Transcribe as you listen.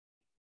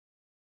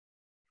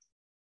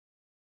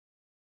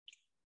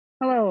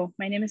Hello,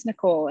 my name is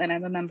Nicole, and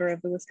I'm a member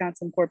of the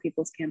Wisconsin Poor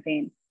People's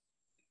Campaign.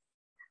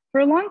 For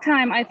a long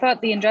time, I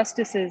thought the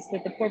injustices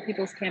that the Poor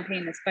People's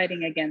Campaign is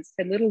fighting against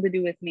had little to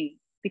do with me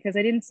because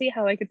I didn't see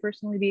how I could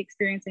personally be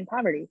experiencing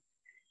poverty.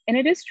 And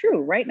it is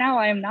true, right now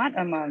I am not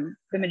among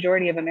the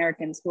majority of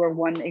Americans who are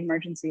one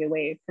emergency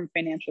away from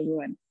financial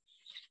ruin.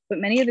 But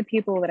many of the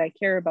people that I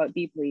care about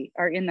deeply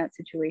are in that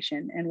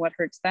situation, and what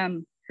hurts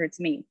them hurts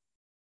me.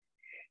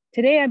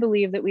 Today, I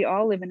believe that we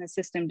all live in a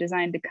system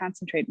designed to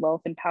concentrate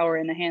wealth and power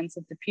in the hands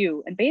of the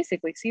few and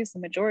basically sees the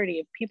majority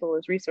of people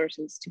as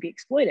resources to be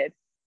exploited.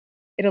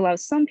 It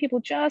allows some people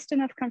just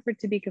enough comfort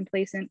to be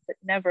complacent, but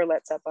never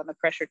lets up on the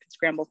pressure to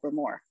scramble for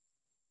more.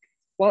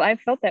 While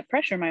I've felt that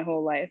pressure my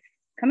whole life,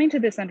 coming to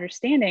this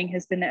understanding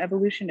has been the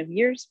evolution of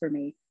years for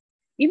me.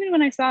 Even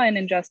when I saw an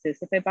injustice,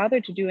 if I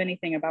bothered to do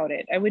anything about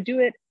it, I would do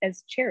it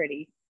as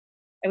charity.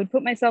 I would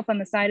put myself on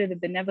the side of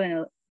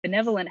the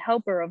benevolent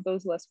helper of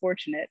those less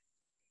fortunate,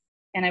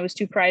 and I was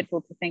too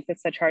prideful to think that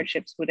such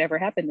hardships would ever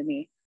happen to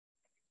me.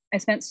 I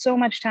spent so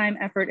much time,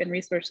 effort, and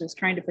resources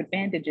trying to put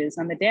bandages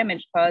on the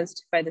damage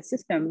caused by the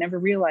system, never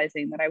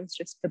realizing that I was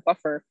just the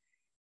buffer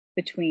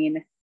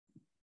between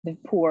the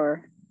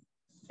poor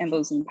and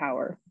those in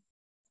power.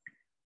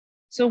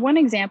 So one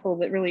example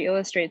that really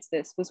illustrates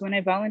this was when I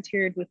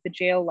volunteered with the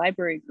jail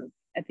library group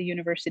at the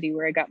university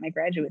where I got my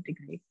graduate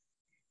degree.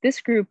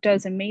 This group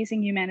does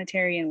amazing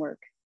humanitarian work,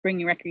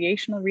 bringing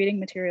recreational reading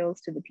materials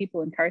to the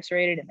people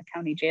incarcerated in the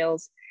county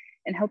jails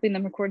and helping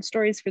them record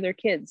stories for their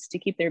kids to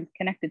keep them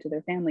connected to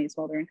their families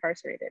while they're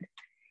incarcerated.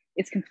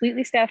 It's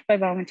completely staffed by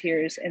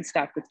volunteers and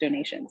stocked with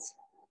donations.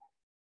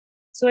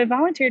 So I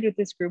volunteered with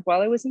this group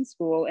while I was in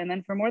school, and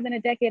then for more than a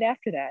decade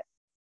after that,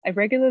 I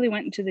regularly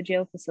went into the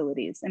jail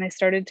facilities and I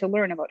started to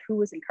learn about who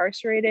was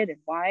incarcerated and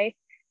why,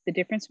 the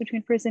difference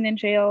between prison and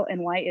jail,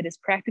 and why it is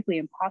practically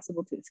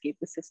impossible to escape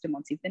the system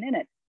once you've been in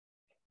it.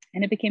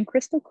 And it became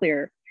crystal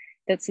clear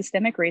that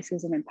systemic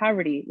racism and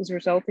poverty was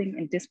resulting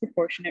in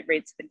disproportionate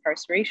rates of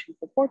incarceration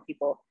for poor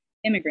people,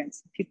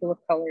 immigrants, and people of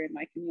color in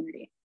my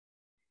community.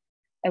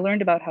 I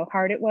learned about how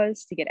hard it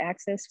was to get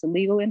access to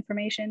legal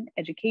information,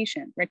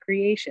 education,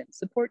 recreation,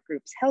 support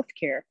groups,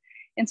 healthcare,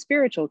 and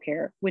spiritual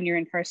care when you're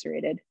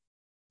incarcerated.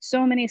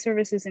 So many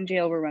services in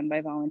jail were run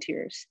by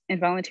volunteers, and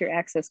volunteer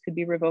access could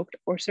be revoked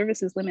or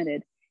services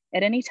limited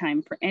at any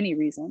time for any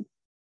reason.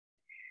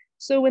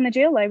 So when the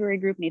jail library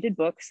group needed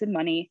books and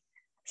money,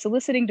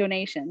 soliciting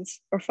donations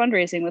or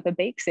fundraising with a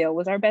bake sale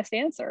was our best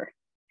answer.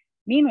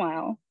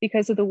 Meanwhile,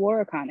 because of the war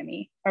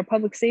economy, our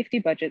public safety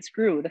budgets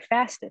grew the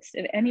fastest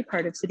of any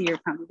part of city or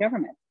county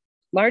government,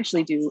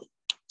 largely due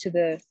to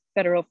the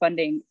federal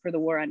funding for the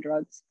war on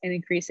drugs and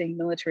increasing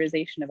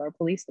militarization of our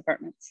police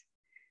departments.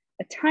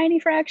 A tiny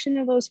fraction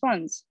of those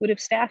funds would have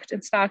staffed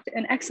and stocked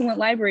an excellent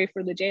library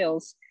for the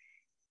jails,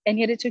 and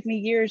yet it took me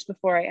years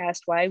before I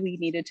asked why we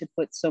needed to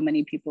put so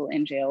many people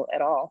in jail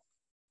at all.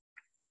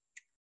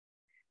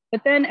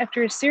 But then,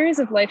 after a series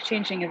of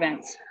life-changing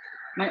events,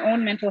 my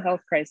own mental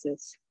health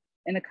crisis,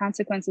 and the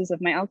consequences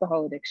of my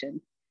alcohol addiction,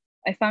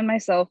 I found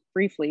myself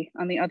briefly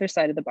on the other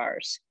side of the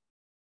bars.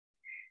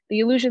 The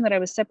illusion that I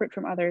was separate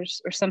from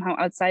others or somehow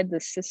outside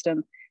this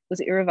system was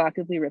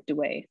irrevocably ripped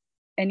away.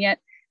 And yet,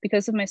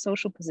 because of my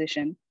social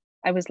position,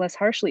 I was less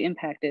harshly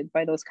impacted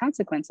by those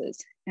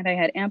consequences, and I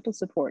had ample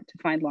support to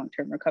find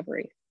long-term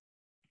recovery.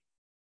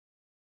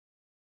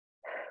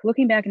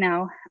 Looking back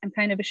now, I'm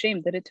kind of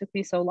ashamed that it took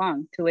me so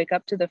long to wake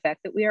up to the fact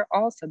that we are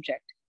all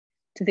subject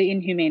to the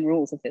inhumane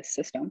rules of this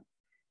system.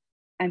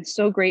 I'm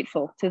so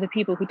grateful to the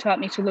people who taught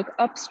me to look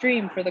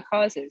upstream for the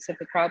causes of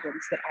the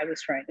problems that I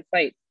was trying to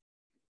fight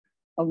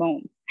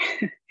alone.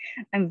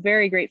 I'm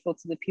very grateful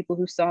to the people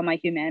who saw my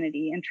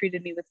humanity and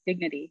treated me with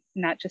dignity,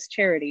 not just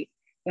charity,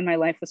 when my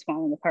life was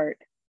falling apart.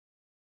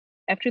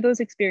 After those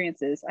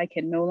experiences, I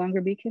can no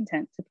longer be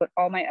content to put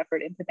all my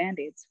effort into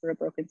band-aids for a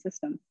broken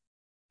system.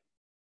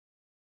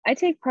 I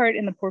take part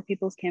in the Poor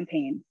People's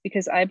Campaign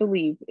because I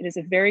believe it is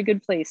a very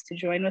good place to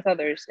join with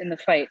others in the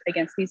fight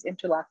against these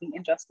interlocking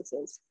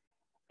injustices,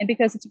 and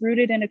because it's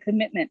rooted in a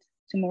commitment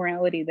to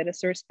morality that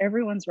asserts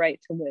everyone's right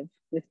to live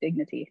with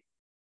dignity.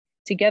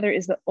 Together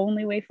is the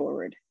only way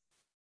forward,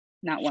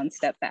 not one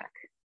step back.